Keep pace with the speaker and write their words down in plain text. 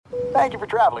Thank you for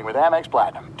traveling with Amex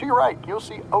Platinum. To your right, you'll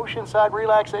see oceanside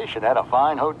relaxation at a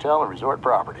fine hotel and resort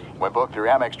property. When booked through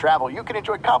Amex Travel, you can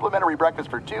enjoy complimentary breakfast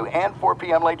for 2 and 4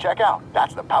 p.m. late checkout.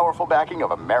 That's the powerful backing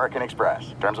of American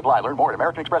Express. Terms apply. Learn more at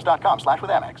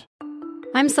americanexpress.com/withAmex.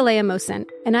 I'm Saleha Mohsen,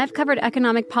 and I've covered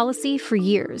economic policy for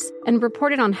years and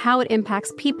reported on how it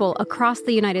impacts people across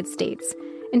the United States.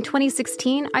 In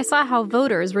 2016, I saw how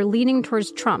voters were leaning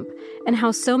towards Trump and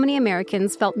how so many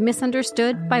Americans felt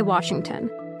misunderstood by Washington.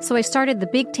 So I started The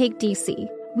Big Take DC.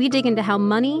 We dig into how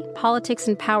money, politics,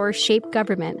 and power shape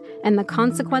government and the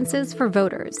consequences for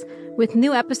voters. With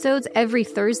new episodes every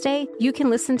Thursday, you can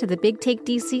listen to The Big Take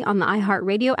DC on the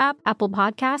iHeartRadio app, Apple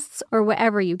Podcasts, or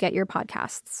wherever you get your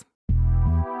podcasts.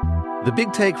 The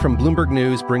Big Take from Bloomberg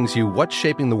News brings you what's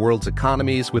shaping the world's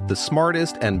economies with the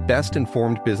smartest and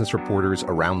best-informed business reporters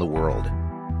around the world.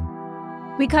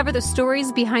 We cover the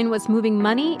stories behind what's moving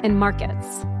money and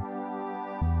markets,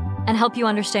 and help you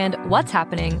understand what's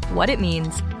happening, what it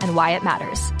means, and why it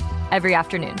matters every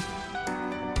afternoon.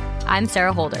 I'm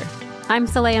Sarah Holder. I'm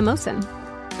Saleha Mohsen.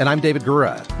 And I'm David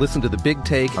Gura. Listen to The Big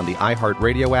Take on the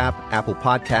iHeartRadio app, Apple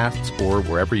Podcasts, or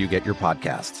wherever you get your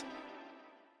podcasts.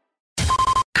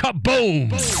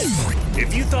 Kaboom!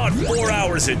 If you thought 4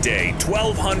 hours a day,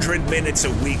 1,200 minutes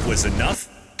a week was enough,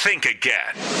 think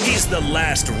again. He's the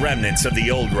last remnants of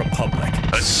the old republic,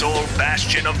 a sole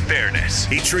bastion of fairness.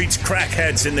 He treats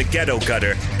crackheads in the ghetto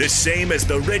gutter the same as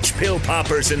the rich pill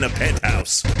poppers in the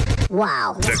penthouse.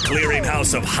 Wow. The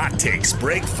clearinghouse of hot takes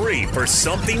break free for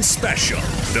something special.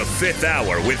 The Fifth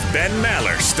Hour with Ben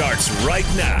Mahler starts right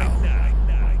now.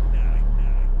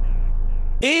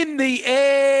 In the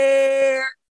air,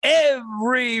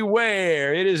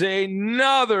 everywhere. It is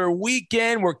another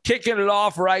weekend. We're kicking it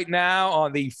off right now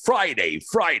on the Friday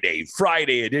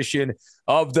edition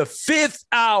of the Fifth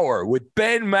Hour with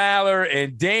Ben Mahler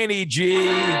and Danny G.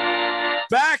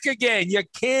 Back again. You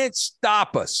can't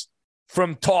stop us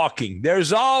from talking.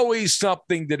 There's always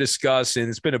something to discuss, and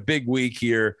it's been a big week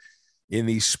here in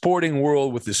the sporting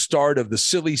world with the start of the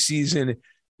silly season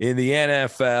in the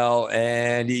NFL.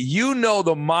 And you know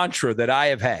the mantra that I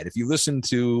have had, if you listen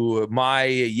to my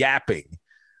yapping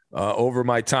over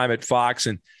my time at Fox.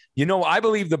 And, you know, I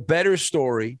believe the better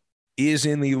story is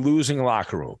in the losing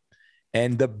locker room.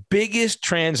 And the biggest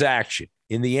transaction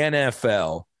in the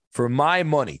NFL, for my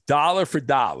money, dollar for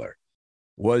dollar,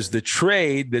 was the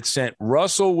trade that sent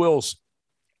Russell Wilson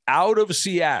out of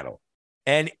Seattle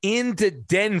and into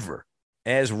Denver,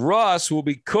 as Russ will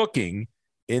be cooking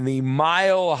in the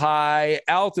mile-high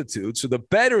altitude. So the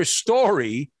better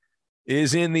story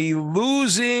is in the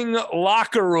losing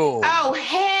locker room. Oh,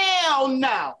 hell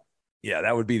no. Yeah,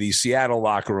 that would be the Seattle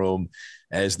locker room,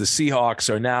 as the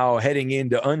Seahawks are now heading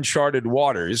into uncharted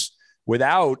waters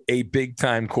without a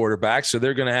big-time quarterback. So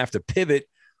they're going to have to pivot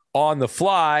on the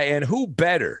fly. And who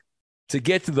better to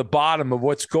get to the bottom of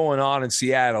what's going on in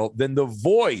Seattle than the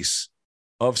voice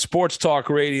of sports talk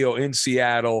radio in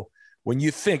Seattle? When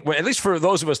you think, at least for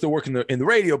those of us that work in the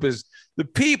radio business, the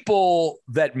people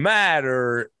that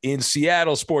matter in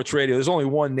Seattle sports radio, there's only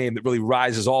one name that really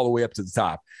rises all the way up to the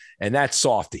top, and that's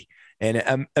Softy.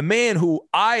 And a man who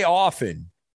I often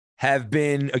have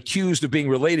been accused of being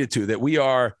related to, that we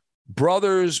are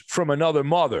brothers from another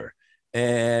mother.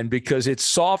 And because it's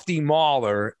Softy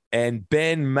Mahler and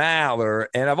Ben Mahler,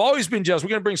 and I've always been jealous. We're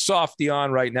going to bring Softy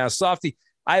on right now. Softy,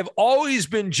 I've always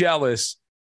been jealous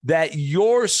that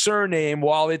your surname,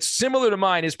 while it's similar to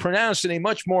mine, is pronounced in a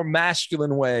much more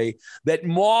masculine way, that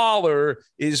Mahler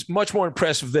is much more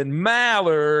impressive than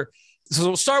Mahler. So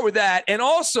we'll start with that. And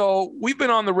also, we've been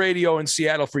on the radio in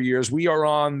Seattle for years. We are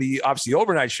on the, obviously,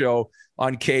 overnight show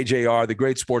on KJR, the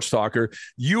great sports talker.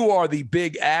 You are the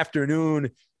big afternoon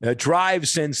drive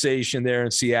sensation there in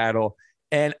Seattle.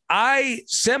 And I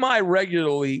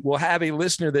semi-regularly will have a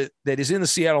listener that is in the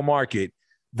Seattle market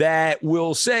that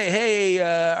will say, hey,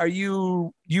 are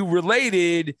you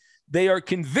related? They are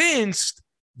convinced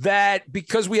that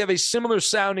because we have a similar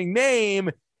sounding name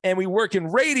and we work in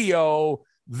radio,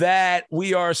 that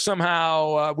we are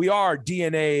somehow, we are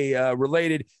DNA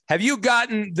related. Have you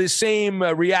gotten the same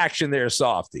reaction there,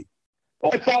 Softy?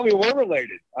 Well, I thought we were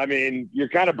related. I mean, you're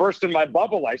kind of bursting my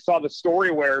bubble. I saw the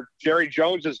story where Jerry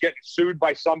Jones is getting sued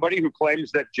by somebody who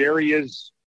claims that Jerry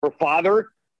is her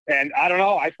father. And I don't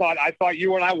know. I thought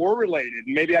you and I were related.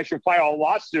 Maybe I should file a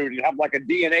lawsuit and have like a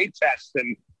DNA test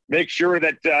and make sure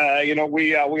that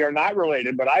we are not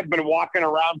related. But I've been walking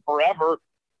around forever.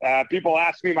 People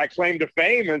ask me my claim to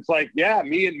fame, and it's like, yeah,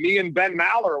 me and Ben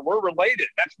Mahler, we're related.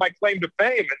 That's my claim to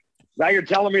fame. And now you're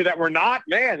telling me that we're not.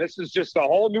 Man, this is just a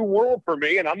whole new world for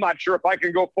me, and I'm not sure if I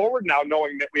can go forward now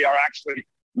knowing that we are actually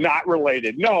not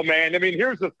related. No, man. I mean,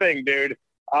 here's the thing, dude.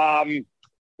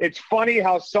 It's funny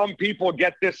how some people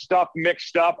get this stuff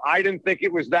mixed up. I didn't think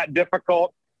it was that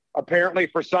difficult. Apparently,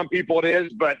 for some people it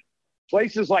is. But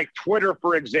places like Twitter,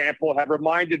 for example, have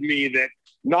reminded me that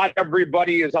not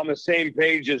everybody is on the same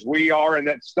page as we are, and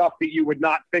that stuff that you would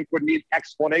not think would need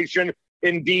explanation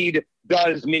indeed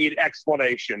does need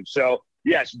explanation. So,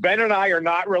 yes, Ben and I are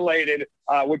not related,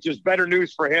 which is better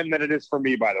news for him than it is for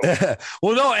me, by the way.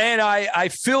 Well, no, and I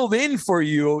filled in for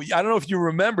you. I don't know if you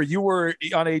remember, you were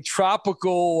on a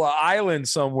tropical island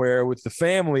somewhere with the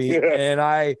family, and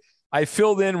I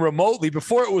filled in remotely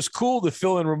before it was cool to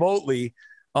fill in remotely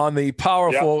on the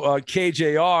powerful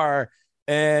KJR.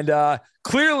 And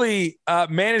clearly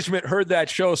management heard that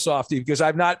show, Softy, because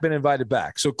I've not been invited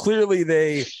back. So clearly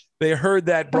they heard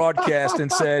that broadcast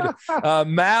and said,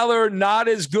 Mahler, not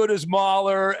as good as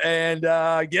Mahler, and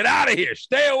get out of here.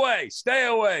 Stay away.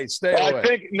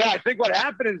 I think what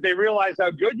happened is they realized how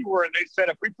good you were, and they said,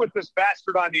 if we put this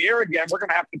bastard on the air again, we're going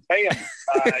to have to pay him,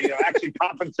 actually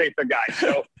compensate the guy.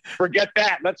 So forget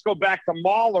that. Let's go back to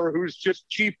Mahler, who's just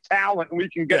cheap talent, and we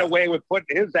can get away with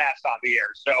putting his ass on the air.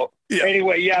 So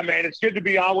anyway, man, it's good to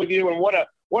be on with you, and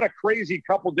what a crazy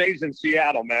couple days in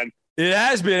Seattle, man. It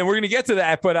has been, and we're going to get to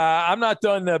that, but I'm not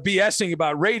done BSing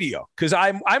about radio because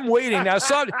I'm waiting now.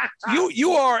 So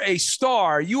you are a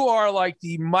star. You are like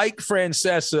the Mike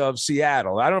Francesa of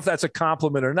Seattle. I don't know if that's a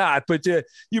compliment or not, but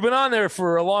you've been on there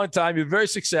for a long time. You're very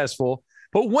successful.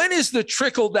 But when is the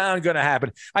trickle down going to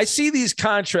happen? I see these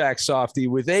contracts, Softy,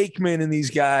 with Aikman and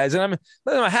these guys, and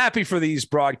I'm happy for these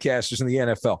broadcasters in the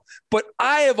NFL. But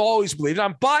I have always believed,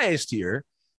 I'm biased here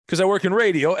because I work in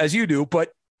radio, as you do,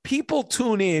 but people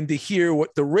tune in to hear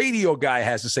what the radio guy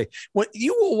has to say. When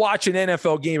you will watch an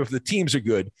NFL game if the teams are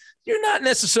good, you're not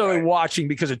necessarily watching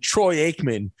because of Troy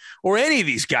Aikman or any of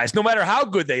these guys, no matter how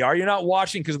good they are. You're not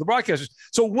watching because of the broadcasters.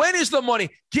 So when is the money?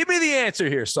 Give me the answer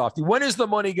here, Softy. When is the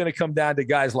money going to come down to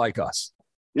guys like us?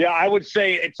 Yeah, I would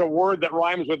say it's a word that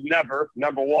rhymes with never,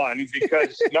 number one,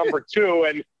 because number two,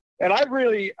 and I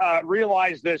really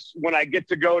realize this when I get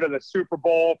to go to the Super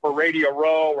Bowl for Radio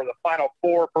Row or the Final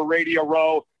Four for Radio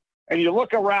Row. And you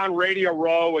look around Radio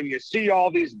Row and you see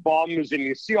all these bums and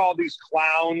you see all these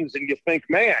clowns and you think,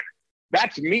 man,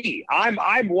 that's me.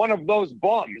 I'm one of those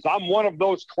bums. I'm one of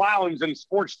those clowns in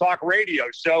sports talk radio.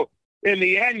 So in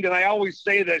the end, and I always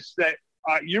say this, that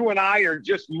you and I are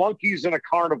just monkeys in a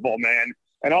carnival, man.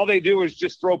 And all they do is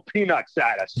just throw peanuts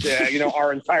at us,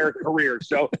 our entire career.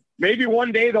 So maybe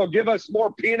one day they'll give us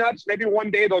more peanuts. Maybe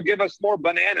one day they'll give us more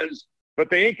bananas. But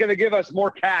they ain't going to give us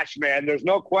more cash, man. There's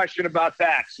no question about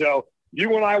that. So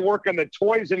you and I work in the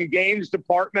toys and games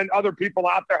department. Other people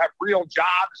out there have real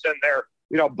jobs, and they're,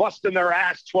 busting their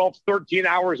ass 12, 13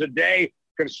 hours a day,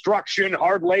 construction,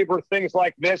 hard labor, things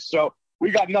like this. So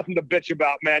we got nothing to bitch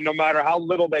about, man, no matter how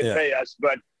little they pay us.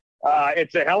 But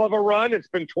it's a hell of a run. It's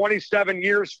been 27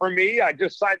 years for me. I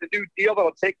just signed a new deal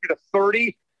that'll take me to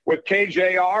 30 with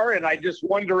KJR, and I just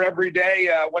wonder every day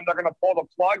when they're going to pull the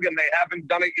plug, and they haven't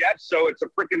done it yet, so it's a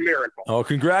freaking miracle. Oh,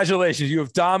 congratulations. You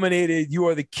have dominated. You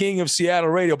are the king of Seattle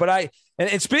radio. But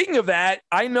and speaking of that,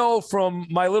 I know from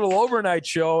my little overnight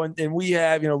show, and we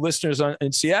have, listeners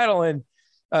in Seattle, and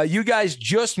you guys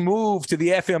just moved to the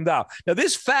FM dial. Now,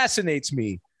 this fascinates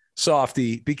me,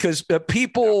 Softy, because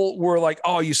people were like,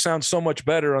 oh, you sound so much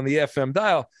better on the FM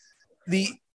dial.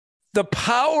 The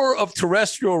power of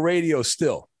terrestrial radio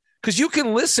still. Because you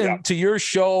can listen to your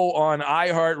show on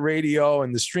iHeartRadio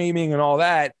and the streaming and all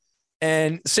that.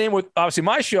 And same with, obviously,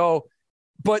 my show.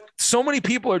 But so many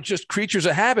people are just creatures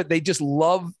of habit. They just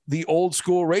love the old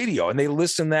school radio, and they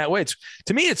listen that way.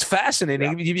 To me, it's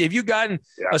fascinating. Yeah. Have you gotten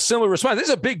a similar response? This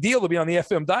is a big deal to be on the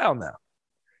FM dial now.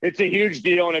 It's a huge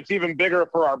deal, and it's even bigger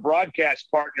for our broadcast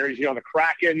partners. The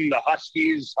Kraken, the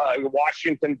Huskies,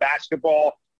 Washington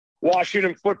basketball,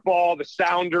 Washington football, the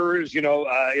Sounders,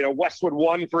 Westwood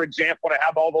One, for example, to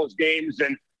have all those games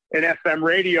in FM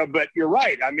radio. But you're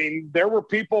right. I mean, there were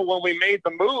people when we made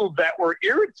the move that were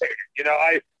irritated.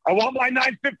 I want my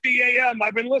 9:50 a.m.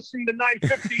 I've been listening to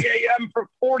 9:50 a.m. for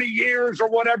 40 years or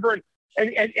whatever.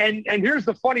 And here's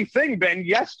the funny thing, Ben.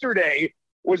 Yesterday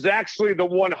was actually the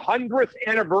 100th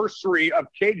anniversary of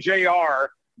KJR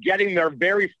getting their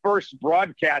very first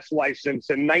broadcast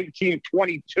license in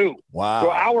 1922. Wow.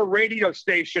 So our radio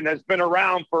station has been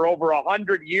around for over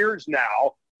 100 years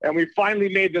now, and we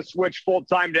finally made the switch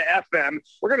full-time to FM.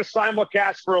 We're going to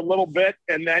simulcast for a little bit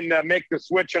and then make the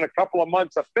switch in a couple of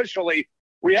months officially.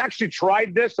 We actually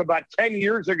tried this about 10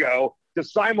 years ago to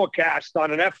simulcast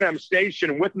on an FM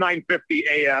station with 950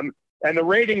 AM, and the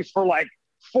ratings for like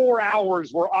 4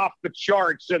 hours were off the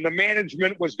charts and the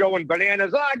management was going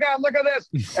bananas. Oh, God, look at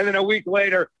this. And then a week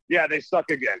later, yeah, they suck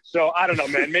again. So I don't know,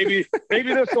 man. Maybe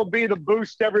this will be the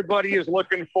boost everybody is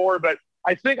looking for. But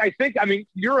I think, I mean,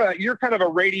 you're kind of a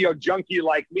radio junkie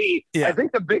like me. Yeah. I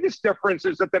think the biggest difference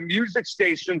is that the music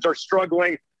stations are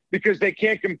struggling because they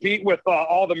can't compete with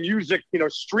all the music,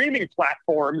 streaming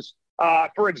platforms.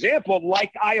 For example,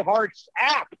 like iHeart's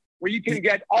app, where you can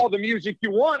get all the music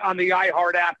you want on the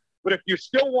iHeart app. But if you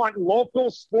still want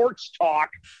local sports talk,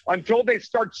 until they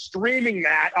start streaming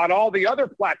that on all the other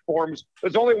platforms,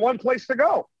 there's only one place to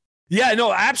go. Yeah,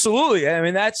 no, absolutely. I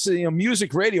mean, that's,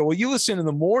 music radio. Well, you listen in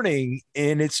the morning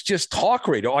and it's just talk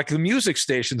radio. Like the music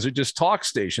stations are just talk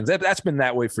stations. That's been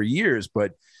that way for years.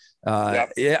 But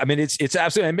yeah, I mean, it's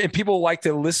absolutely, and people like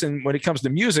to listen when it comes to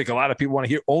music. A lot of people want to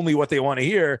hear only what they want to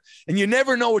hear. And you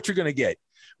never know what you're going to get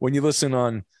when you listen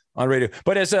on radio.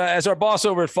 But as our boss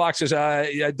over at Fox says,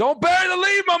 don't bury the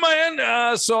lead, my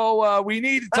man. So we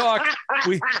need to talk.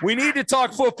 we need to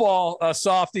talk football,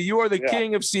 Softy. You are the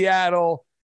king of Seattle.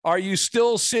 Are you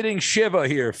still sitting Shiva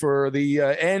here for the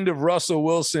end of Russell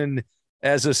Wilson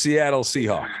as a Seattle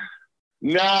Seahawk?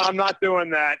 No, I'm not doing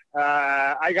that.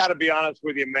 I got to be honest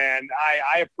with you, man.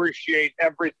 I appreciate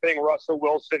everything Russell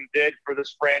Wilson did for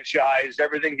this franchise,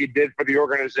 everything he did for the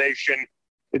organization.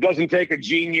 It doesn't take a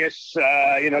genius,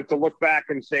 to look back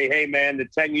and say, hey, man, the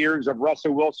 10 years of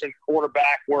Russell Wilson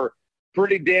quarterback were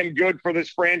pretty damn good for this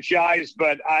franchise.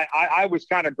 But I was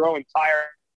kind of growing tired,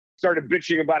 started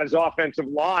bitching about his offensive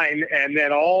line, and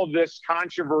then all this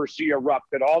controversy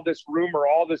erupted, all this rumor,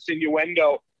 all this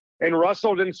innuendo. And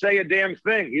Russell didn't say a damn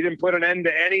thing. He didn't put an end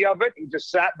to any of it. He just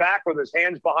sat back with his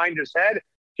hands behind his head,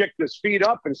 kicked his feet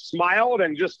up and smiled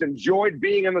and just enjoyed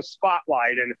being in the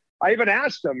spotlight. And I even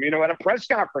asked him, at a press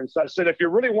conference, I said, if you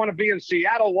really want to be in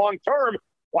Seattle long term,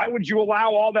 why would you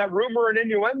allow all that rumor and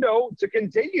innuendo to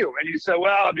continue? And he said,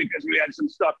 well, because we had some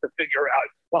stuff to figure out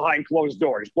behind closed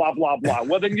doors, blah, blah, blah.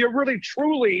 Well, then you really,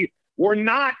 truly were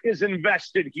not as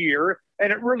invested here.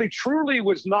 And it really, truly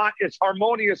was not as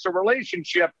harmonious a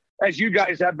relationship as you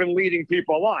guys have been leading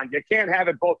people on. You can't have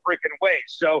it both freaking ways.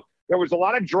 So there was a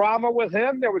lot of drama with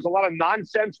him. There was a lot of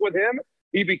nonsense with him.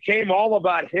 He became all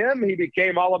about him. He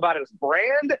became all about his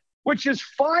brand, which is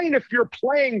fine if you're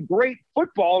playing great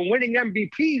football and winning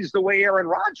MVPs the way Aaron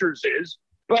Rodgers is.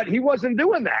 But he wasn't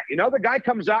doing that. The guy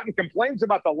comes out and complains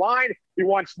about the line. He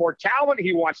wants more talent.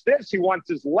 He wants this. He wants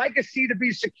his legacy to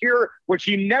be secure, which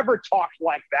he never talked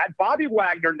like that. Bobby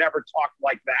Wagner never talked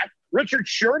like that. Richard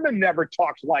Sherman never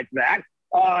talked like that.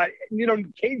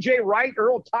 KJ Wright,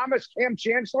 Earl Thomas, Cam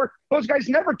Chancellor, those guys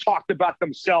never talked about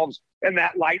themselves in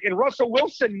that light. And Russell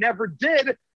Wilson never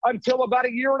did until about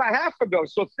a year and a half ago.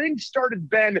 So things started,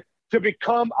 Ben, to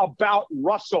become about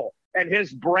Russell and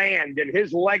his brand and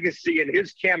his legacy and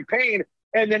his campaign.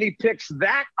 And then he picks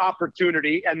that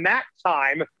opportunity and that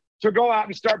time to go out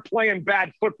and start playing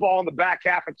bad football in the back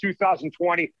half of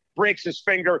 2020, breaks his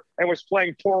finger and was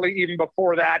playing poorly even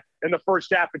before that in the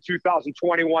first half of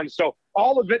 2021. So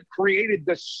all of it created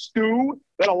the stew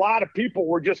that a lot of people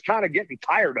were just kind of getting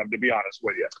tired of, to be honest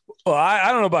with you. Well,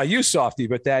 I don't know about you, Softy,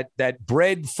 but that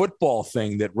bread football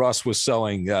thing that Russ was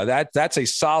selling, that's a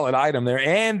solid item there.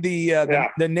 And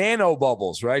the nano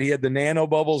bubbles, right? He had the nano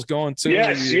bubbles going too.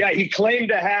 Yes, he claimed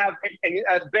to have. And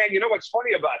Ben, you know what's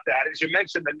funny about that is you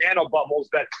mentioned the nano bubbles.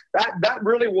 That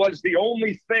really was the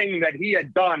only thing that he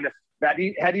had done that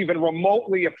he had even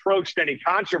remotely approached any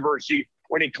controversy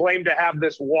when he claimed to have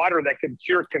this water that could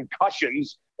cure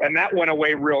concussions, and that went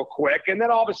away real quick. And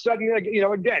then all of a sudden,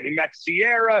 again, he met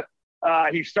Sierra.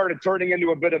 He started turning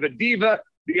into a bit of a diva.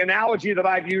 The analogy that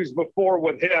I've used before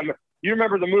with him, you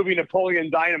remember the movie Napoleon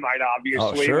Dynamite,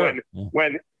 obviously,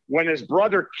 when his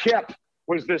brother Kip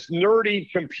was this nerdy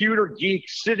computer geek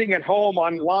sitting at home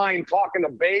online talking to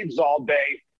babes all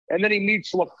day, and then he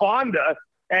meets LaFonda,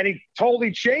 and he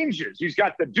totally changes. He's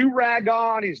got the do-rag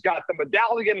on. He's got the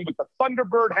medallion with the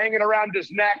Thunderbird hanging around his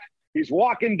neck. He's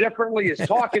walking differently. He's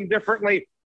talking differently.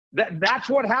 That's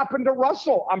what happened to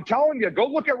Russell. I'm telling you, go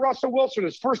look at Russell Wilson.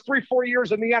 His first 3-4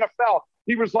 years in the NFL,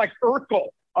 he was like Urkel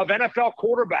of NFL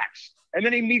quarterbacks. And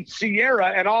then he meets Sierra,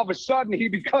 and all of a sudden he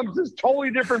becomes this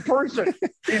totally different person.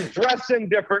 He's dressing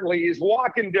differently. He's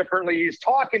walking differently. He's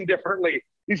talking differently.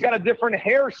 He's got a different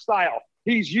hairstyle.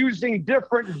 He's using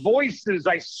different voices.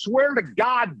 I swear to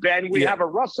God, Ben, we have a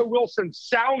Russell Wilson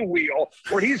sound wheel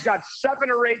where he's got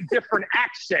 7 or 8 different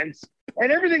accents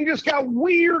And everything just got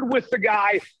weird with the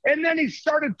guy. And then he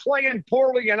started playing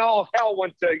poorly and all hell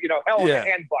went to, hell in a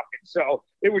hand bucket. So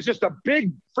it was just a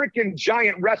big freaking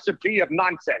giant recipe of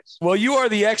nonsense. Well, you are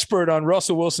the expert on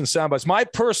Russell Wilson soundbites. My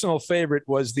personal favorite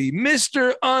was the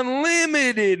Mr.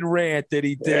 Unlimited rant that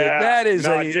he did. Yeah, that is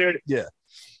dude. Yeah.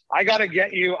 I got to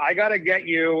get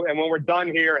you. And when we're done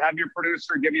here, have your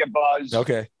producer give you a buzz.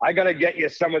 Okay. I got to get you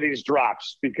some of these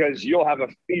drops because you'll have a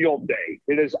field day.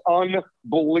 It is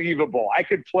unbelievable. I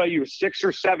could play you 6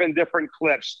 or 7 different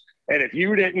clips. And if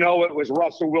you didn't know it was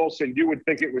Russell Wilson, you would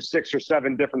think it was 6 or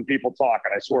 7 different people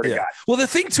talking. I swear to God. Well, the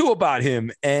thing, too, about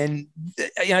him, and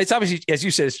it's obviously, as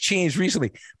you said, it's changed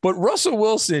recently. But Russell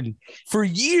Wilson, for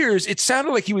years, it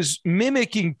sounded like he was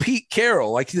mimicking Pete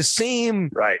Carroll, like the same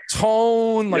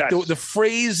tone, like the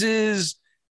phrases.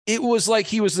 It was like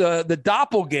he was the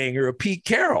doppelganger of Pete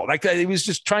Carroll. Like he was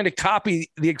just trying to copy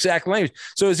the exact language.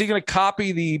 So is he going to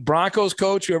copy the Broncos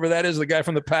coach, whoever that is, the guy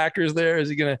from the Packers there? Is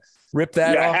he going to rip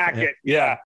that off? Hack it.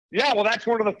 Yeah, well, that's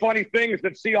one of the funny things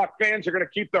that Seahawks fans are going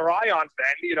to keep their eye on,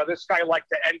 Ben. This guy liked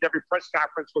to end every press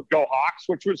conference with "Go Hawks,"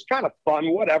 which was kind of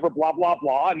fun, whatever, blah, blah,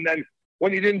 blah. And then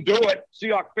when he didn't do it,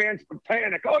 Seahawks fans would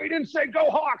panic. Oh, he didn't say "Go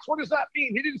Hawks." What does that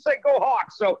mean? He didn't say "Go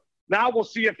Hawks." So now we'll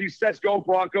see if he says "Go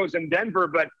Broncos" in Denver.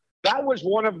 But that was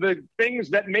one of the things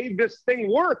that made this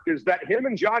thing work, is that him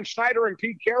and John Schneider and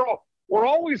Pete Carroll were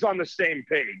always on the same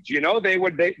page. They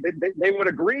would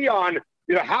agree on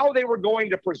how they were going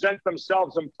to present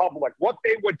themselves in public, what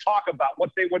they would talk about, what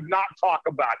they would not talk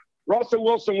about. Russell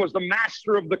Wilson was the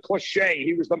master of the cliche.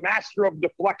 He was the master of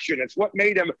deflection. It's what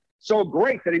made him so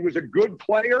great, that he was a good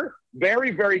player,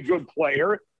 very, very good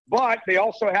player. But they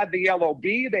also had the LOB.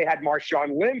 They had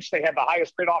Marshawn Lynch. They had the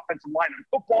highest paid offensive line in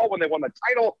football when they won the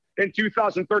title in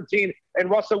 2013. And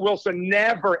Russell Wilson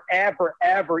never, ever,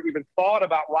 ever even thought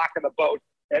about rocking the boat.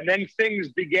 And then things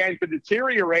began to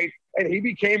deteriorate, and he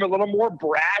became a little more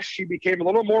brash. He became a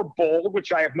little more bold,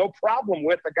 which I have no problem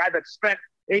with. A guy that spent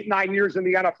 8-9 years in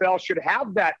the NFL should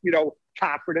have that,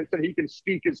 confidence that he can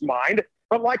speak his mind.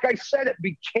 But like I said, it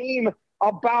became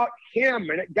about him,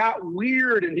 and it got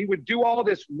weird, and he would do all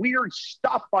this weird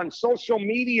stuff on social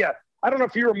media. I don't know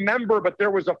if you remember, but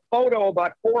there was a photo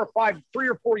about 3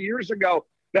 or 4 years ago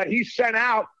that he sent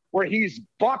out where he's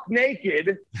buck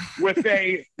naked with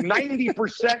a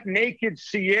 90% naked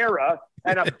Sierra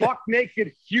and a buck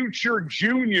naked Future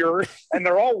Junior, and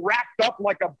they're all wrapped up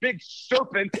like a big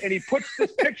serpent, and he puts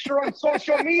this picture on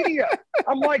social media.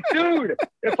 I'm like, dude,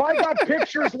 if I got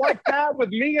pictures like that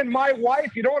with me and my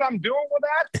wife, you know what I'm doing with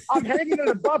that? I'm hanging it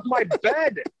above my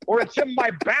bed, or it's in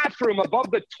my bathroom above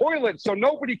the toilet so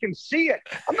nobody can see it.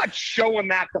 I'm not showing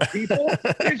that to people.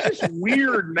 It's just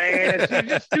weird, man.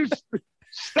 It's just do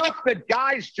stuff that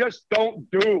guys just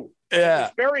don't do. Yeah.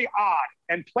 It's very odd.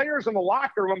 And players in the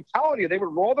locker room, I'm telling you, they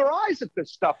would roll their eyes at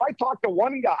this stuff. I talked to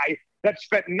one guy that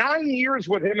spent 9 years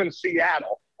with him in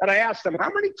Seattle, and I asked him,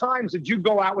 how many times did you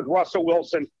go out with Russell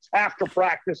Wilson after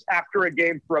practice, after a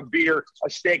game, for a beer, a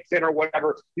steak dinner,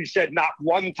 whatever? He said, not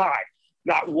one time.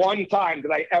 Not one time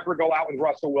did I ever go out with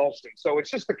Russell Wilson. So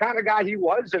it's just the kind of guy he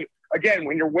was. And again,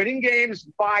 when you're winning games,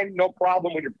 fine, no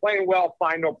problem. When you're playing well,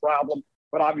 fine, no problem.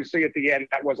 But obviously, at the end,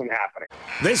 that wasn't happening.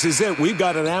 This is it. We've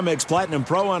got an Amex Platinum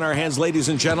Pro on our hands, ladies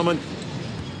and gentlemen.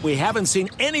 We haven't seen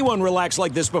anyone relax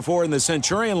like this before in the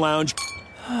Centurion Lounge.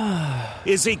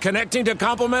 Is he connecting to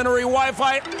complimentary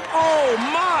Wi-Fi? Oh,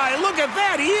 my. Look at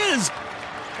that. He is.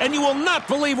 And you will not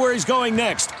believe where he's going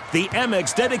next. The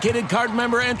Amex dedicated card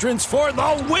member entrance for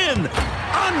the win.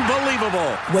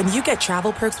 Unbelievable. When you get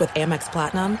travel perks with Amex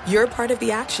Platinum, you're part of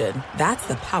the action. That's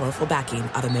the powerful backing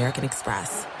of American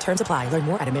Express. Terms apply. Learn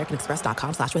more at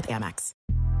americanexpress.com/withAmex.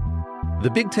 The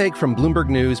Big Take from Bloomberg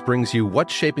News brings you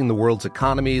what's shaping the world's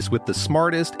economies with the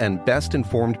smartest and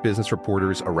best-informed business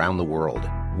reporters around the world.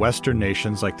 Western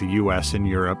nations like the U.S. and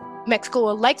Europe. Mexico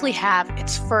will likely have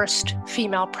its first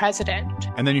female president.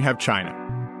 And then you have China.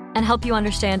 And help you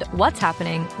understand what's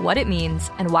happening, what it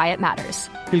means, and why it matters.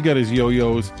 He'll get his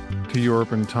yo-yos to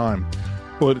Europe in time.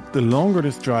 But the longer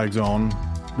this drags on,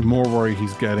 the more worry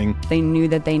he's getting. They knew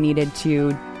that they needed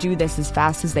to do this as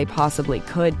fast as they possibly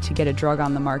could to get a drug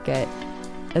on the market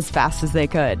as fast as they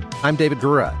could. I'm David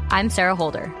Gura. I'm Sarah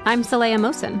Holder. I'm Saleha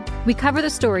Mohsen. We cover the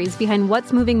stories behind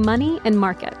what's moving money and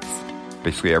markets.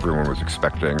 Basically, everyone was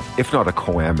expecting, if not a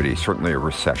calamity, certainly a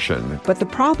recession. But the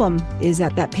problem is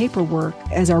that paperwork,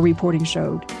 as our reporting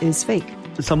showed, is fake.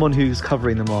 As someone who's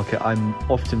covering the market, I'm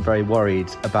often very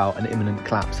worried about an imminent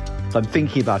collapse. So I'm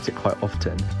thinking about it quite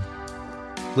often.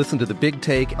 Listen to The Big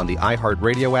Take on the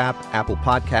iHeartRadio app, Apple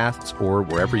Podcasts, or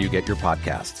wherever you get your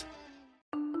podcasts.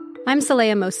 I'm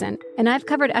Saleha Mohsen, and I've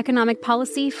covered economic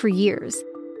policy for years.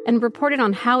 and reported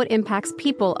on how it impacts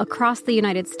people across the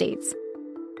United States.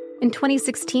 In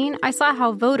 2016, I saw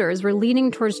how voters were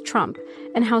leaning towards Trump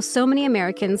and how so many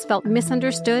Americans felt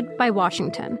misunderstood by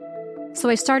Washington. So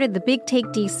I started the Big Take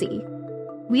DC.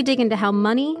 We dig into how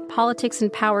money, politics,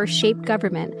 and power shape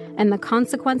government and the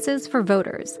consequences for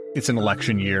voters. It's an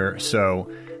election year,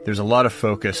 so there's a lot of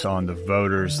focus on the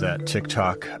voters that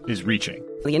TikTok is reaching.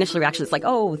 The initial reaction is like,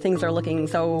 oh, things are looking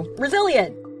so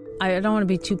resilient. I don't want to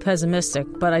be too pessimistic,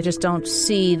 but I just don't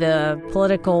see the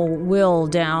political will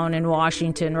down in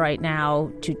Washington right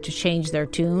now to change their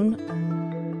tune.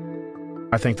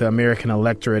 I think the American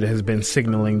electorate has been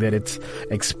signaling that it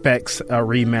expects a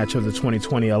rematch of the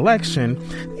 2020 election.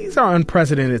 These are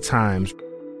unprecedented times.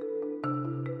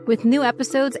 With new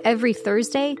episodes every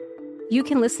Thursday, you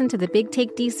can listen to the Big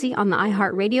Take DC on the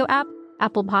iHeartRadio app,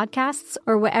 Apple Podcasts,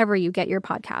 or wherever you get your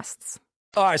podcasts.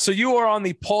 All right, so you are on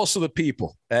the pulse of the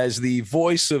people as the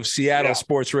voice of Seattle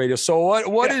sports radio. So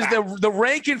what is the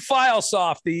rank and file,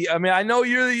 Softy? I mean, I know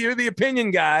you're the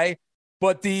opinion guy,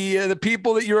 but the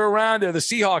people that you're around are the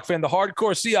Seahawk fan, the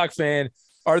hardcore Seahawk fan.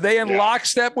 Are they in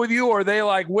lockstep with you, or are they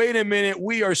like, wait a minute,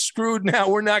 we are screwed now.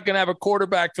 We're not going to have a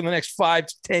quarterback for the next 5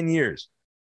 to 10 years?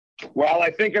 Well, I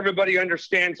think everybody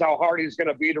understands how hard he's going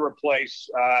to be to replace.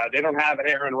 They don't have an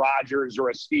Aaron Rodgers or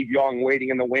a Steve Young waiting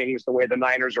in the wings the way the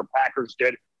Niners or Packers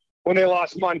did when they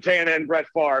lost Montana and Brett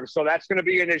Favre. So that's going to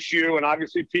be an issue. And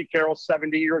obviously, Pete Carroll's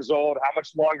 70 years old. How much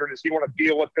longer does he want to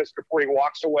deal with this before he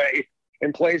walks away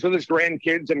and plays with his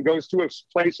grandkids and goes to a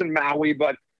place in Maui?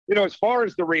 But, you know, as far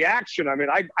as the reaction, I mean,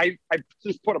 I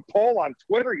just put a poll on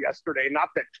Twitter yesterday. Not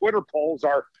that Twitter polls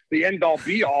are the end-all,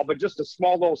 be-all, but just a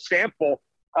small little sample.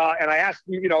 And I asked,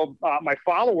 my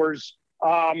followers,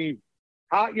 are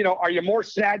you more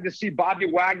sad to see Bobby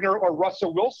Wagner or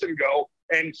Russell Wilson go?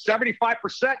 And 75%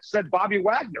 said Bobby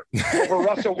Wagner over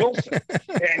Russell Wilson.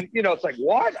 And, it's like,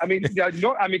 what? I mean,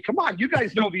 come on. You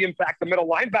guys know the impact the middle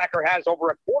linebacker has over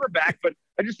a quarterback. But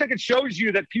I just think it shows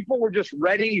you that people were just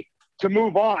ready to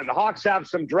move on. The Hawks have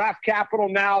some draft capital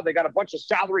now. They got a bunch of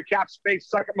salary cap space,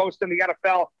 second most in the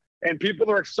NFL. And people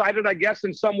are excited, I guess,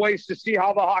 in some ways to see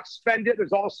how the Hawks spend it.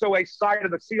 There's also a side of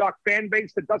the Seahawks fan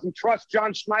base that doesn't trust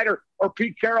John Schneider or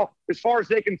Pete Carroll as far as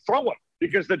they can throw it,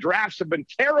 because the drafts have been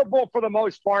terrible for the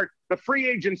most part. The free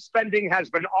agent spending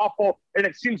has been awful, and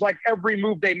it seems like every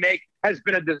move they make has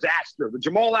been a disaster. The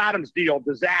Jamal Adams deal,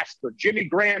 disaster. Jimmy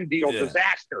Graham deal,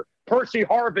 disaster. Percy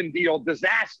Harvin deal,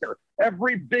 disaster.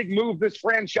 Every big move this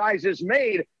franchise has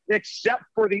made, except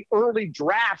for the early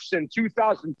drafts in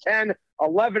 2010,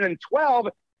 11, and 12,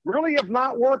 really have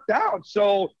not worked out.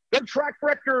 So their track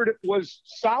record was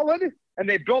solid, and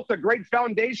they built a great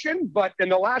foundation. But in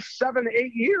the last 7 to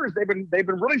 8 years, they've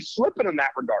been really slipping in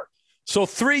that regard. So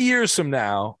 3 years from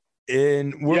now,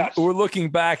 and we're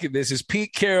looking back at this, is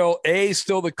Pete Carroll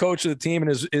still the coach of the team,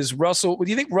 and is Russell? Do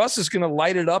you think Russ is going to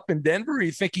light it up in Denver? Or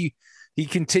you think he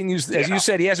continues? As you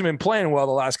said, he hasn't been playing well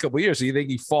the last couple of years. So you think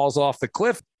he falls off the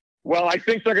cliff? Well, I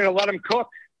think they're going to let him cook.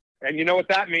 And you know what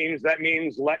that means? That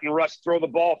means letting Russ throw the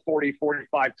ball 40,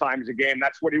 45 times a game.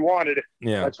 That's what he wanted.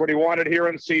 Yeah. That's what he wanted here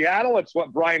in Seattle. It's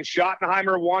what Brian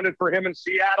Schottenheimer wanted for him in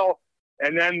Seattle.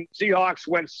 And then Seahawks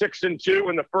went 6-2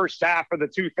 in the first half of the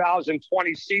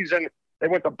 2020 season. They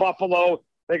went to Buffalo.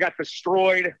 They got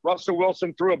destroyed. Russell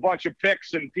Wilson threw a bunch of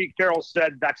picks, and Pete Carroll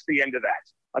said, that's the end of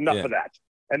that. Enough of that.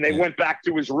 And they went back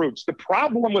to his roots. The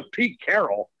problem with Pete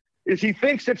Carroll is he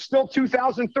thinks it's still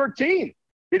 2013.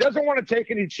 He doesn't want to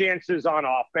take any chances on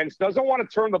offense, doesn't want to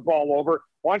turn the ball over,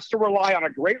 wants to rely on a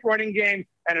great running game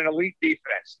and an elite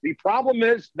defense. The problem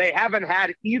is they haven't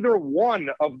had either one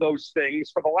of those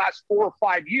things for the last 4 or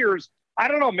 5 years. I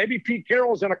don't know, maybe Pete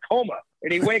Carroll's in a coma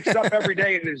and he wakes up every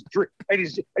day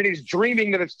and he's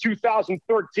dreaming that it's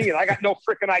 2013. I got no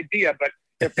freaking idea, but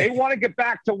if they want to get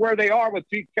back to where they are with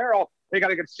Pete Carroll, they got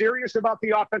to get serious about the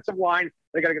offensive line.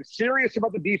 They got to get serious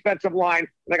about the defensive line. And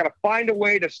they got to find a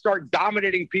way to start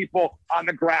dominating people on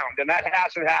the ground. And that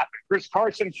hasn't happened. Chris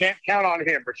Carson can't count on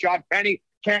him. Rashad Penny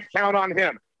can't count on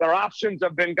him. Their options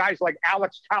have been guys like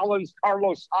Alex Collins,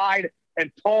 Carlos Hyde, and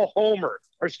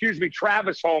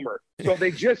Travis Homer. So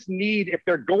they just need, if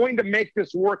they're going to make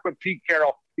this work with Pete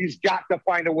Carroll, he's got to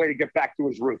find a way to get back to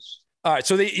his roots. All right,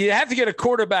 so you have to get a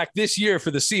quarterback this year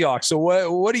for the Seahawks. So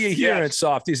what are you hearing,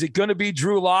 Soft? Is it going to be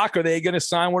Drew Lock? Or are they going to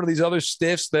sign one of these other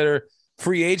stiffs that are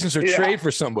free agents or trade for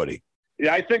somebody?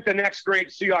 Yeah, I think the next great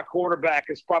Seahawks quarterback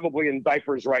is probably in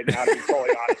diapers right now, to be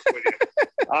totally honest with you.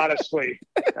 Honestly.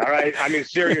 All right? I mean,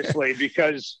 seriously,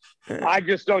 because I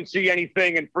just don't see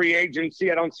anything in free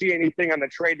agency. I don't see anything on the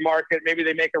trade market. Maybe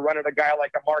they make a run at a guy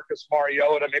like a Marcus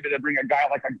Mariota. Maybe they bring a guy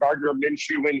like a Gardner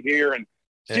Minshew in here and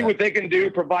see what they can do,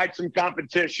 provide some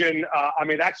competition. I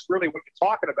mean, that's really what you're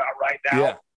talking about right now.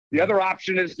 Yeah. The other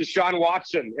option is Deshaun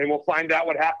Watson, and we'll find out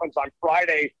what happens on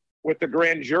Friday with the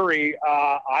grand jury.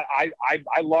 I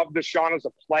love Deshaun as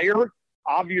a player.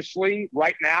 Obviously,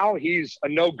 right now, he's a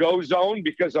no-go zone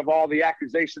because of all the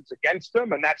accusations against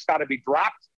him, and that's got to be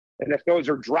dropped. And if those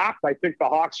are dropped, I think the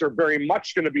Hawks are very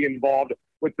much going to be involved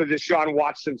with the Deshaun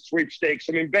Watson sweepstakes.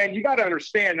 I mean, Ben, you got to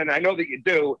understand, and I know that you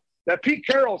do, that Pete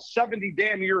Carroll's 70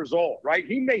 damn years old, right?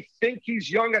 He may think he's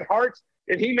young at heart,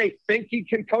 and he may think he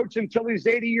can coach until he's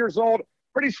 80 years old,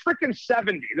 but he's freaking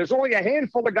 70. There's only a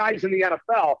handful of guys in the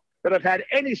NFL that have had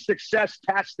any success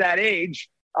past that age,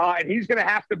 and he's going to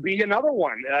have to be another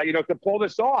one, to pull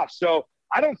this off. So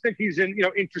I don't think he's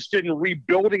interested in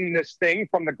rebuilding this thing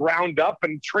from the ground up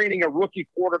and training a rookie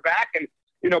quarterback and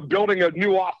building a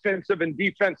new offensive and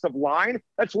defensive line.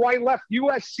 That's why he left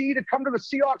USC to come to the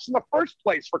Seahawks in the first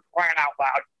place, for crying out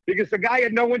loud, because the guy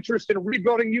had no interest in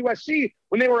rebuilding USC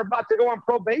when they were about to go on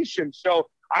probation. So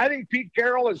I think Pete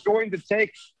Carroll is going to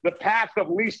take the path of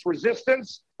least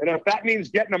resistance. And if that means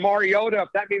getting a Mariota, if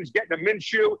that means getting a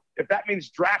Minshew, if that means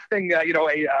drafting, a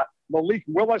Malik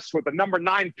Willis with the number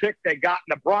 9 pick they got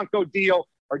in the Bronco deal,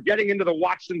 or getting into the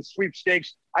Watson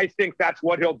sweepstakes, I think that's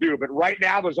what he'll do. But right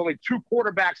now, there's only 2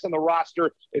 quarterbacks on the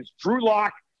roster. It's Drew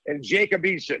Lock and Jacob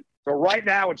Eason. So right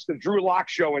now, it's the Drew Lock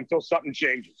show until something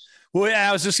changes. Well, yeah,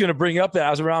 I was just going to bring up that I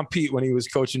was around Pete when he was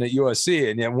coaching at USC,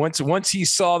 and once he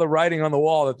saw the writing on the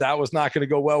wall that was not going to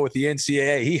go well with the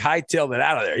NCAA, he hightailed it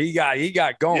out of there. He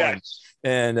got going, yes.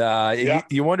 And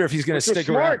you wonder if he's going to stick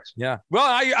around. Yeah, well,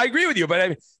 I agree with you, but I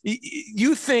mean,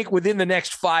 you think within the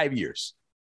next 5 years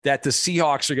that the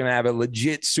Seahawks are going to have a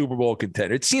legit Super Bowl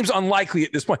contender? It seems unlikely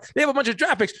at this point. They have a bunch of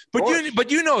draft picks, but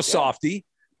Softy.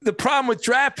 The problem with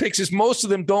draft picks is most of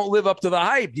them don't live up to the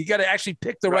hype. You got to actually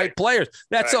pick the right players.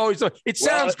 That's always – it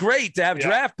sounds great to have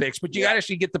draft picks, but you got to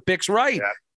actually get the picks right.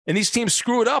 Yeah. And these teams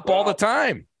screw it up all the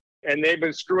time. And they've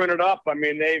been screwing it up. I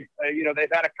mean, they've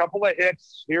had a couple of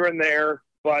hits here and there,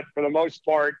 but for the most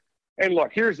part – and look,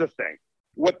 here's the thing.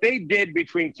 What they did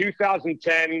between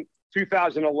 2010,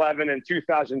 2011, and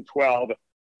 2012,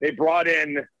 they brought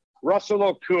in – Russell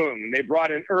Okung, they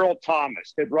brought in Earl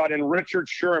Thomas, they brought in Richard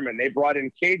Sherman, they brought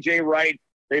in KJ Wright,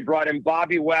 they brought in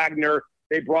Bobby Wagner,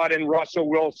 they brought in Russell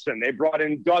Wilson, they brought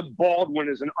in Doug Baldwin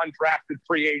as an undrafted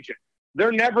free agent.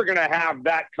 They're never going to have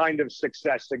that kind of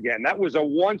success again. That was a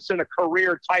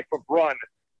once-in-a-career type of run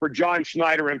for John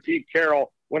Schneider and Pete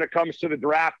Carroll when it comes to the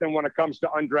draft and when it comes to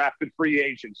undrafted free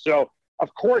agents. So,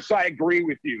 of course, I agree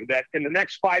with you that in the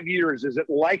next 5 years, is it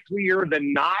likelier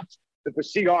than not that the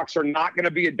Seahawks are not going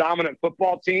to be a dominant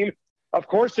football team? Of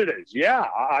course it is. Yeah.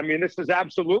 I mean, this is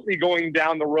absolutely going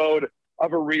down the road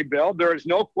of a rebuild. There is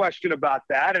no question about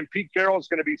that. And Pete Carroll is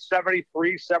going to be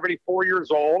 73, 74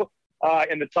 years old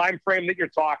in the time frame that you're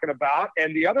talking about.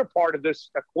 And the other part of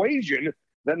this equation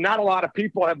that not a lot of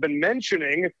people have been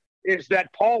mentioning is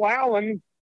that Paul Allen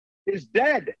is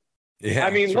dead. Yeah, I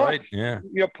mean, look, right. Yeah.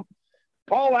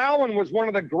 Paul Allen was one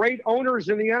of the great owners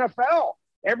in the NFL.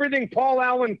 Everything Paul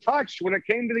Allen touched when it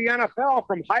came to the NFL,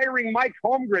 from hiring Mike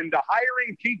Holmgren to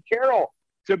hiring Pete Carroll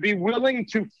to be willing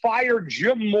to fire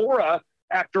Jim Mora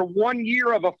after 1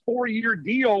 year of a 4-year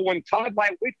deal when Todd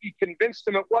Lightwicki convinced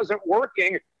him it wasn't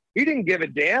working. He didn't give a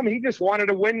damn. He just wanted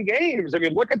to win games. I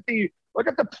mean, look at the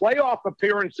playoff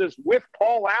appearances with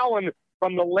Paul Allen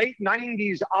from the late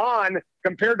 90s on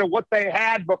compared to what they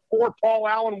had before Paul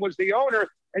Allen was the owner,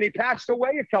 and he passed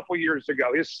away a couple years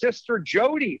ago. His sister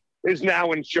Jody is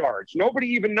now in charge. Nobody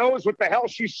even knows what the hell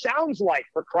she sounds like,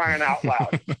 for crying out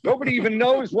loud. Nobody even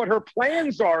knows what her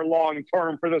plans are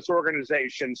long-term for this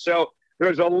organization. So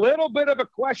there's a little bit of a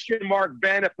question mark,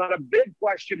 Ben, if not a big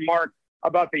question mark,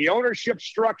 about the ownership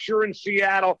structure in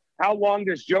Seattle. How long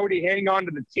does Jody hang on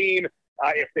to the team?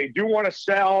 If they do want to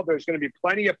sell, there's going to be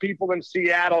plenty of people in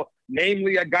Seattle,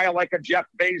 namely a guy like a Jeff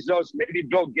Bezos. Maybe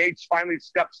Bill Gates finally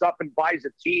steps up and buys a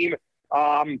team.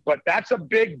 But that's a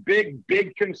big, big,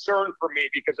 big concern for me,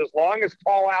 because as long as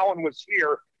Paul Allen was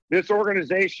here, this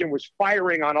organization was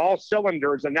firing on all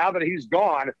cylinders. And now that he's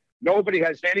gone, nobody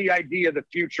has any idea the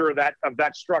future of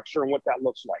that structure and what that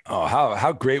looks like. Oh,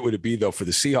 how great would it be, though, for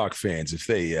the Seahawk fans if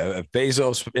if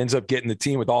Bezos ends up getting the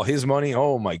team with all his money?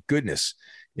 Oh, my goodness.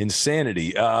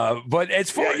 Insanity. But as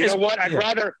far as you know what, I'd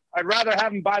rather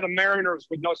have him buy the Mariners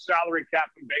with no salary cap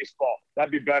in baseball.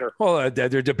 That'd be better. Well,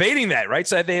 they're debating that, right?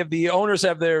 So the owners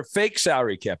have their fake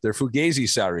salary cap, their Fugazi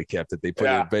salary cap that they put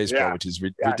in baseball, which is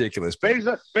ridiculous.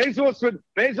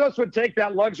 Bezos would take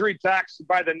that luxury tax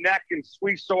by the neck and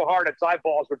squeeze so hard its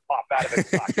eyeballs would pop out of his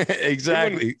socket.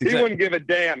 Exactly. He wouldn't give a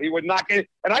damn. He would not get it.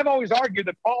 And I've always argued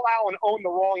that Paul Allen owned the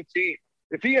wrong team.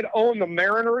 If he had owned the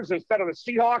Mariners instead of the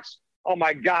Seahawks, oh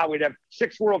my God, we'd have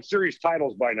 6 World Series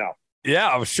titles by now. Yeah,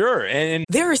 I'm sure. And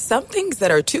there are some things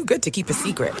that are too good to keep a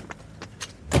secret.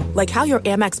 Like how your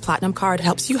Amex Platinum card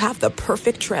helps you have the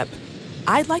perfect trip.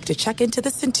 I'd like to check into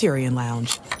the Centurion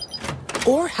Lounge.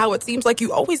 Or how it seems like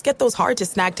you always get those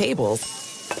hard-to-snag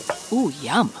tables. Ooh,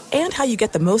 yum. And how you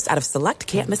get the most out of select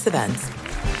can't-miss events.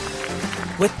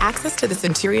 With access to the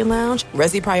Centurion Lounge,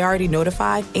 Resi Priority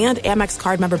Notify, and Amex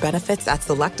card member benefits at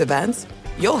select events,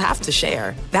 you'll have to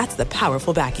share. That's the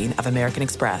powerful backing of American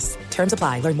Express. Terms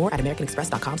apply. Learn more at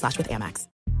americanexpress.com/withAmex.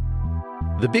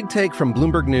 The Big Take from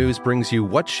Bloomberg News brings you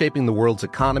what's shaping the world's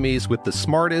economies with the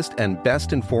smartest and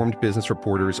best-informed business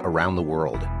reporters around the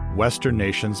world. Western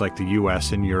nations like the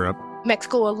U.S. and Europe.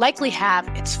 Mexico will likely have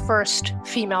its first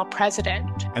female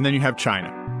president. And then you have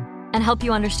China. And help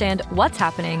you understand what's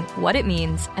happening, what it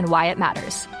means, and why it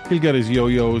matters. He'll get his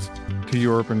yo-yos to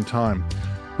Europe in time.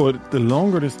 But the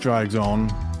longer this drags on,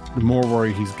 the more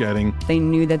worry he's getting. They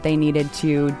knew that they needed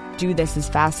to do this as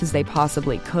fast as they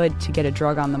possibly could to get a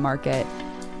drug on the market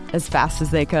as fast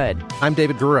as they could. I'm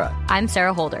David Gura. I'm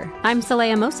Sarah Holder. I'm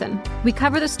Saleha Mohsen. We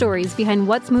cover the stories behind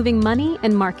what's moving money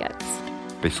and markets.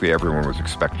 Basically, everyone was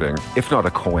expecting, if not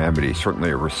a calamity, certainly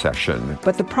a recession.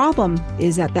 But the problem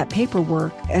is that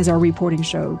paperwork, as our reporting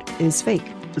showed, is fake.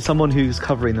 As someone who's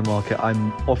covering the market,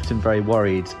 I'm often very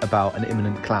worried about an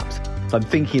imminent collapse. So I'm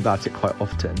thinking about it quite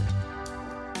often.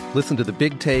 Listen to The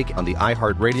Big Take on the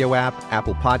iHeartRadio app,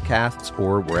 Apple Podcasts,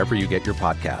 or wherever you get your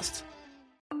podcasts.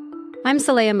 I'm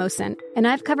Saleha Mohsen, and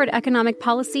I've covered economic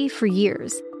policy for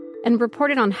years and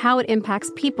reported on how it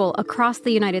impacts people across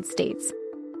the United States.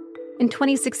 In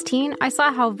 2016, I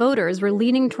saw how voters were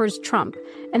leaning towards Trump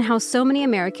and how so many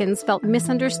Americans felt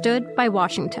misunderstood by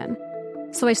Washington.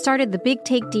 So I started The Big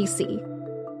Take DC.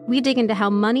 We dig into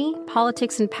how money,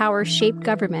 politics, and power shape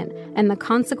government and the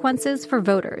consequences for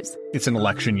voters. It's an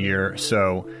election year,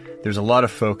 so there's a lot of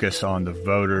focus on the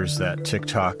voters that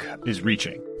TikTok is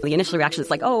reaching. The initial reaction is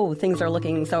like, oh, things are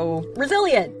looking so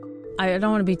resilient. I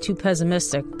don't want to be too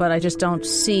pessimistic, but I just don't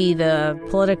see the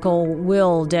political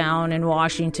will down in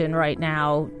Washington right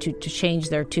now to change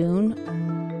their tune.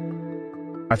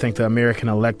 I think the American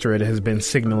electorate has been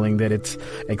signaling that it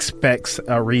expects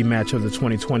a rematch of the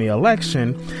 2020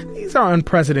 election. These are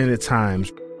unprecedented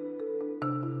times.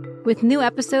 With new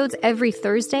episodes every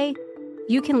Thursday,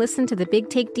 you can listen to The Big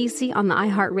Take DC on the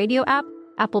iHeartRadio app,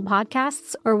 Apple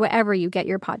Podcasts, or wherever you get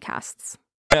your podcasts.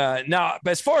 Now,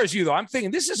 as far as you, though, I'm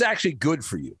thinking this is actually good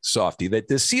for you, Softy, that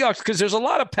the Seahawks, because there's a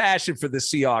lot of passion for the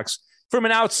Seahawks from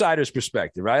an outsider's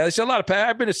perspective, right? There's a lot of passion.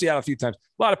 I've been to Seattle a few times,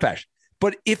 a lot of passion.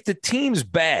 But if the team's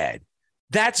bad,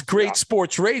 that's great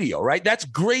sports radio, right? That's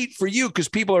great for you because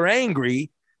people are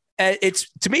angry.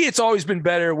 To me, it's always been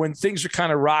better when things are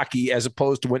kind of rocky as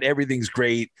opposed to when everything's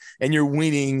great and you're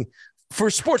winning for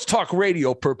sports talk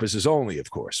radio purposes only, of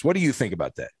course. What do you think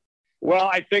about that? Well,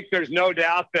 I think there's no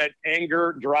doubt that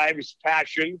anger drives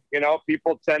passion. You know,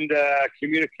 people tend to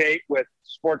communicate with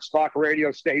sports talk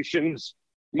radio stations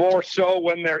more so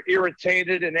when they're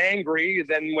irritated and angry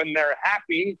than when they're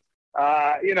happy.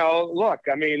 Look,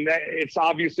 I mean, it's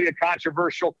obviously a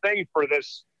controversial thing for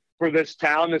this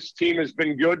town. This team has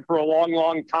been good for a long,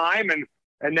 long time, and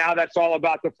now that's all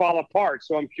about to fall apart.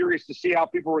 So I'm curious to see how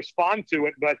people respond to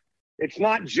it. But it's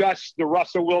not just the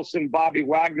Russell Wilson, Bobby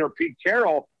Wagner, Pete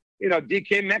Carroll. You know,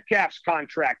 DK Metcalf's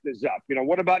contract is up. You know,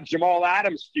 what about Jamal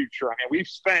Adams' future? I mean, we've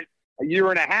spent a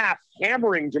year and a half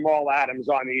hammering Jamal Adams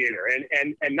on the air,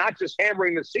 and not just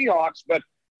hammering the Seahawks, but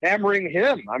hammering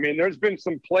him. I mean, there's been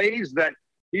some plays that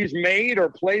he's made or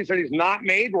plays that he's not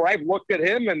made where I've looked at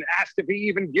him and asked if he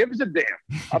even gives a damn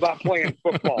about playing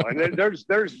football. And there's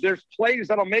plays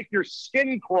that'll make your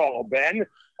skin crawl, Ben,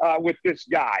 with this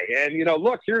guy. And, you know,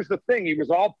 look, here's the thing. He was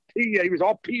all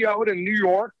PO'd in New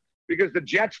York because the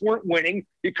Jets weren't winning.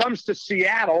 He comes to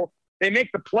Seattle. They make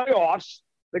the playoffs.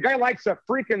 The guy lights a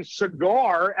freaking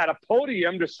cigar at a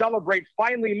podium to celebrate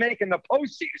finally making the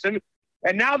postseason.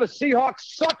 And now the Seahawks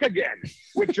suck again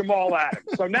with Jamal Adams.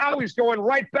 So now he's going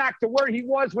right back to where he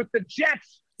was with the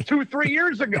Jets 2-3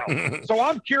 years ago. So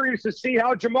I'm curious to see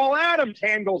how Jamal Adams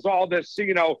handles all this,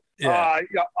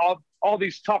 all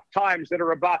these tough times that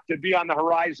are about to be on the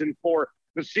horizon for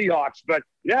the Seahawks. But,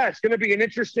 yeah, it's going to be an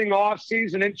interesting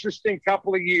offseason, interesting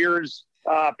couple of years.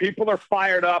 People are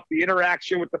fired up. The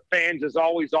interaction with the fans is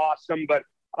always awesome. But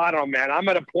I don't know, man. I'm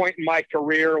at a point in my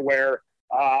career where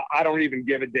I don't even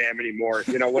give a damn anymore.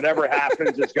 You know, whatever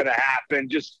happens is going to happen.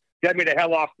 Just get me the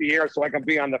hell off the air so I can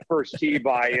be on the first tee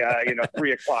by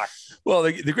 3 o'clock. Well,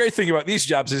 the great thing about these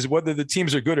jobs is whether the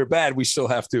teams are good or bad, we still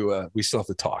have to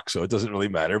talk. So it doesn't really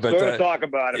matter. But talk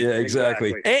about it. Yeah,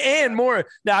 exactly. And more.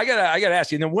 Now I gotta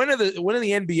ask you. Now when are the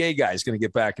NBA guys going to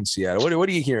get back in Seattle? What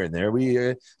are you hearing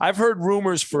there? I've heard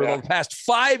rumors for the past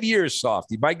 5 years,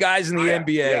 Softy. My guys in the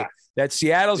NBA that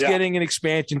Seattle's getting an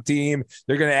expansion team.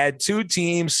 They're going to add 2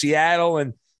 teams, Seattle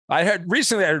and. I heard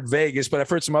Vegas, but I've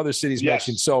heard some other cities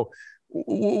mentioned. So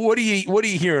what are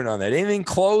you hearing on that? Anything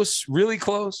close, really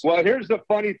close? Well, here's the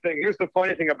funny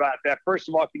thing about that. First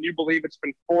of all, can you believe it's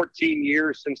been 14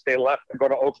 years since they left to go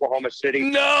to Oklahoma City?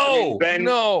 No,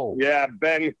 no. Yeah,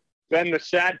 Ben, the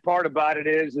sad part about it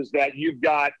is that you've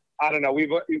got, I don't know,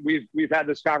 we've had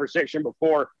this conversation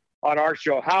before on our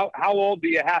show. How old do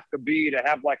you have to be to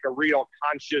have like a real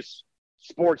conscious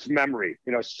sports memory?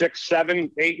 6,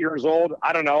 7, 8 years old.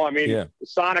 I don't know. I mean, The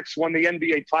Sonics won the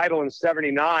NBA title in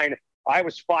 '79. I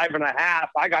was 5.5.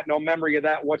 I got no memory of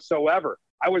that whatsoever.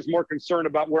 I was more concerned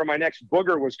about where my next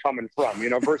booger was coming from,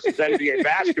 versus NBA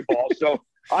basketball. So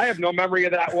I have no memory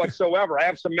of that whatsoever. I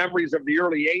have some memories of the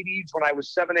early 80s when I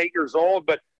was 7, 8 years old.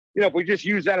 But, if we just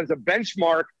use that as a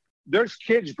benchmark, there's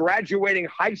kids graduating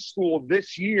high school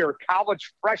this year,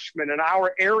 college freshmen in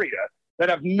our area, that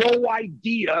have no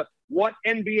idea what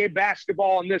NBA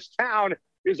basketball in this town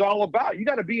is all about. You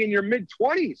got to be in your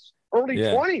mid-20s, early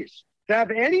 20s to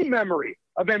have any memory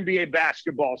of NBA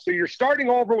basketball. So you're starting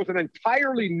over with an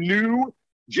entirely new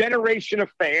generation of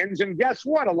fans. And guess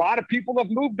what? A lot of people have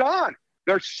moved on.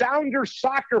 They're Sounders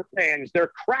soccer fans.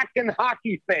 They're Kraken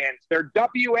hockey fans. They're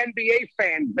WNBA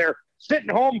fans. They're sitting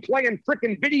home playing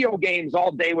freaking video games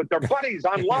all day with their buddies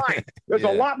online. There's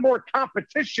a lot more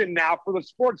competition now for the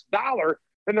sports dollar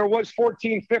than there was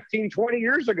 14, 15, 20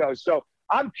 years ago. So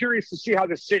I'm curious to see how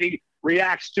the city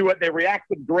reacts to it. They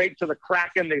reacted great to the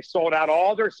Kraken. They sold out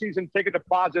all their season ticket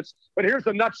deposits. But here's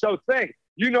the nutso thing.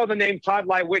 You know the name Todd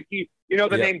Lywicki. You know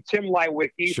the name Tim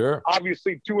Lywicki. Sure.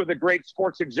 Obviously, 2 of the great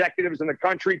sports executives in the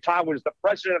country. Todd was the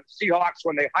president of the Seahawks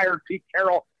when they hired Pete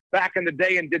Carroll back in the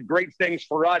day and did great things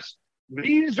for us.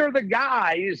 These are the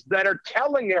guys that are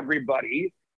telling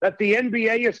everybody that the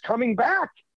NBA is coming back.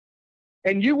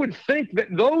 And you would think that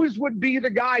those would be the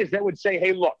guys that would say,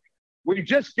 hey, look, we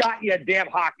just got you a damn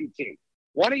hockey team.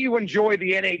 Why don't you enjoy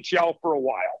the NHL for a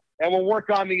while and we'll work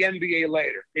on the NBA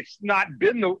later? It's not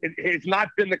been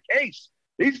the case.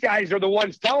 These guys are the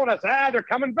ones telling us, they're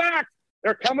coming back.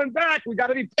 They're coming back. We got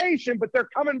to be patient, but they're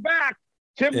coming back.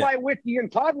 Tim Lywicki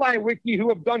and Todd Lywicki, who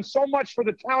have done so much for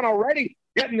the town already,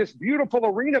 getting this beautiful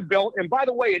arena built. And by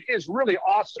the way, it is really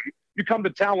awesome. You come to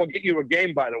town, we'll get you a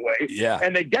game, by the way. Yeah.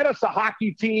 And they get us a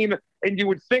hockey team, and you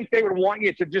would think they would want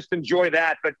you to just enjoy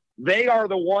that. But they are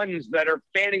the ones that are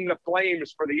fanning the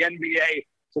flames for the NBA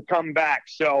to come back.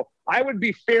 So I would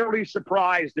be fairly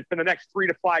surprised if in the next 3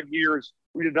 to 5 years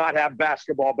we did not have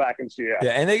basketball back in Seattle.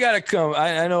 Yeah, and they got to come.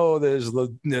 I know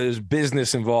there's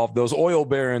business involved. Those oil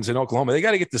barons in Oklahoma, they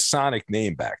got to get the Sonic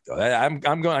name back, though. I'm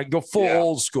going to go full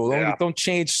old school. Don't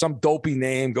change some dopey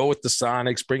name. Go with the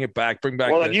Sonics. Bring it back. Bring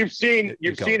back. Well, and you've seen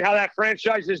how that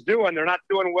franchise is doing. They're not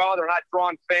doing well. They're not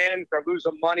drawing fans. They're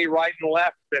losing money right and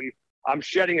left. And I'm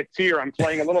shedding a tear. I'm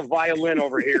playing a little violin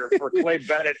over here for Clay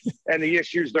Bennett and the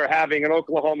issues they're having in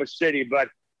Oklahoma City. But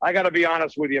I got to be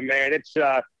honest with you, man. It's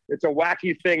a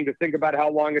wacky thing to think about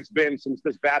how long it's been since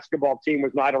this basketball team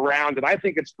was not around. And I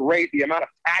think it's great, the amount of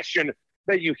passion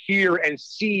that you hear and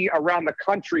see around the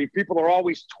country. People are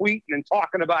always tweeting and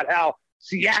talking about how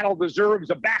Seattle deserves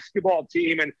a basketball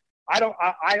team. And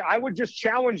I would just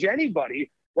challenge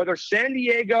anybody, whether San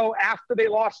Diego after they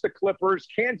lost the Clippers,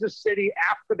 Kansas City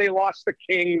after they lost the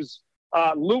Kings,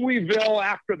 Louisville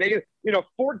after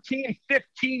 14,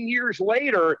 15 years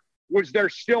later, was there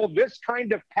still this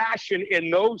kind of passion in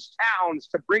those towns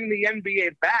to bring the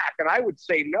NBA back? And I would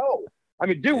say no. I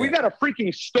mean, dude, we got a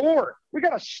freaking store. We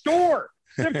got a store,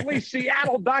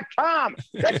 simplyseattle.com,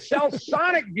 that sells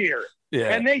Sonic gear.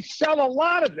 Yeah. And they sell a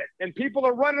lot of it. And people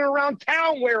are running around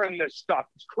town wearing this stuff.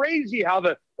 It's crazy how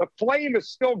the flame is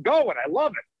still going. I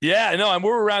love it. Yeah, no, and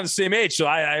we're around the same age. So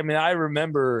I mean, I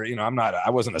remember, I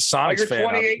wasn't a Sonics fan. You're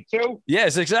 28 too?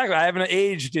 Yes, exactly. I haven't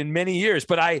aged in many years,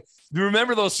 but I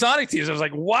remember those Sonic teams. I was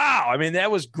like, wow. I mean,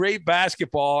 that was great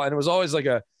basketball. And it was always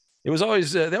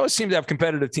they always seemed to have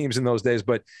competitive teams in those days.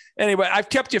 But anyway, I've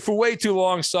kept you for way too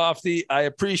long, Softy. I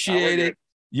appreciate it.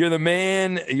 You're the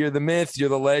man, you're the myth, you're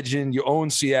the legend. You own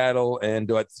Seattle, and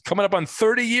coming up on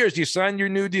 30 years, you signed your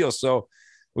new deal. So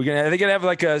are they gonna have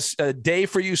like a day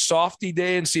for you, Softy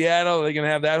Day in Seattle? Are they gonna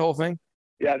have that whole thing?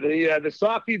 Yeah, the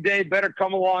softy day better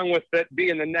come along with it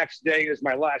being the next day is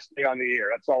my last day on the air.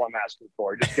 That's all I'm asking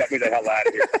for. Just get me the hell out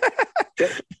of here.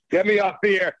 Get me off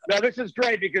the air. Now, this is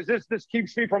great because this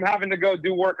keeps me from having to go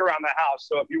do work around the house.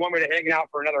 So if you want me to hang out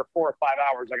for another 4 or 5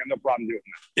 hours, I got no problem doing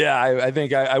that. Yeah, I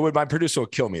think I would. My producer will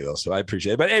kill me, though, so I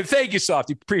appreciate it. But hey, thank you,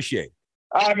 Softy. Appreciate it.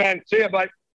 All right, man. See you, bud.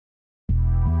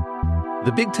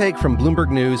 The Big Take from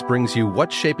Bloomberg News brings you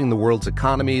what's shaping the world's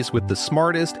economies with the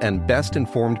smartest and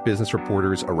best-informed business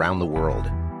reporters around the world.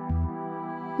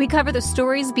 We cover the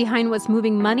stories behind what's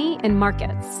moving money and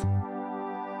markets,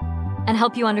 and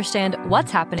help you understand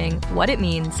what's happening, what it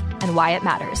means, and why it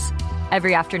matters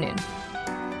every afternoon.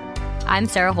 I'm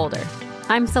Sarah Holder.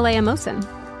 I'm Saleha Mohsin.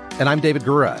 And I'm David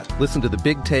Gura. Listen to The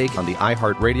Big Take on the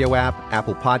iHeartRadio app,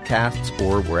 Apple Podcasts,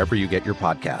 or wherever you get your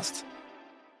podcasts.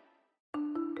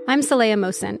 I'm Saleha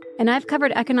Mohsin, and I've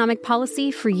covered economic policy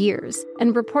for years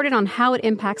and reported on how it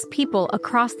impacts people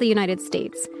across the United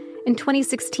States. In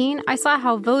 2016, I saw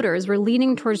how voters were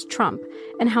leaning towards Trump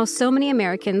and how so many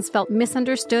Americans felt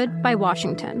misunderstood by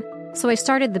Washington. So I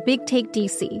started The Big Take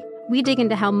DC. We dig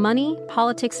into how money,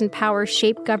 politics, and power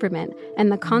shape government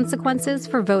and the consequences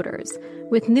for voters.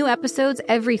 With new episodes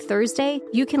every Thursday,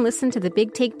 you can listen to The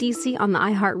Big Take DC on the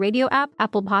iHeartRadio app,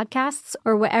 Apple Podcasts,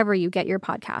 or wherever you get your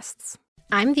podcasts.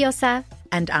 I'm Diosa.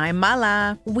 And I'm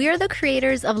Mala. We're the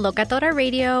creators of Locatora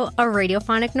Radio, a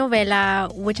radiophonic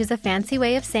novela, which is a fancy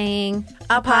way of saying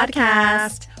a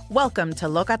podcast. Welcome to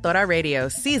Locatora Radio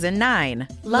Season 9.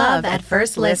 Love at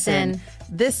First Listen.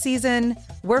 This season,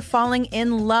 we're falling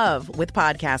in love with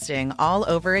podcasting all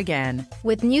over again.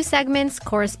 With new segments,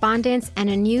 correspondence, and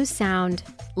a new sound.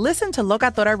 Listen to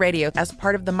Locatora Radio as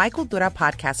part of the My Cultura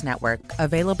Podcast Network.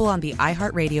 Available on the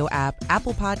iHeartRadio app,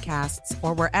 Apple Podcasts,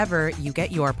 or wherever you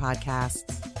get your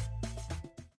podcasts.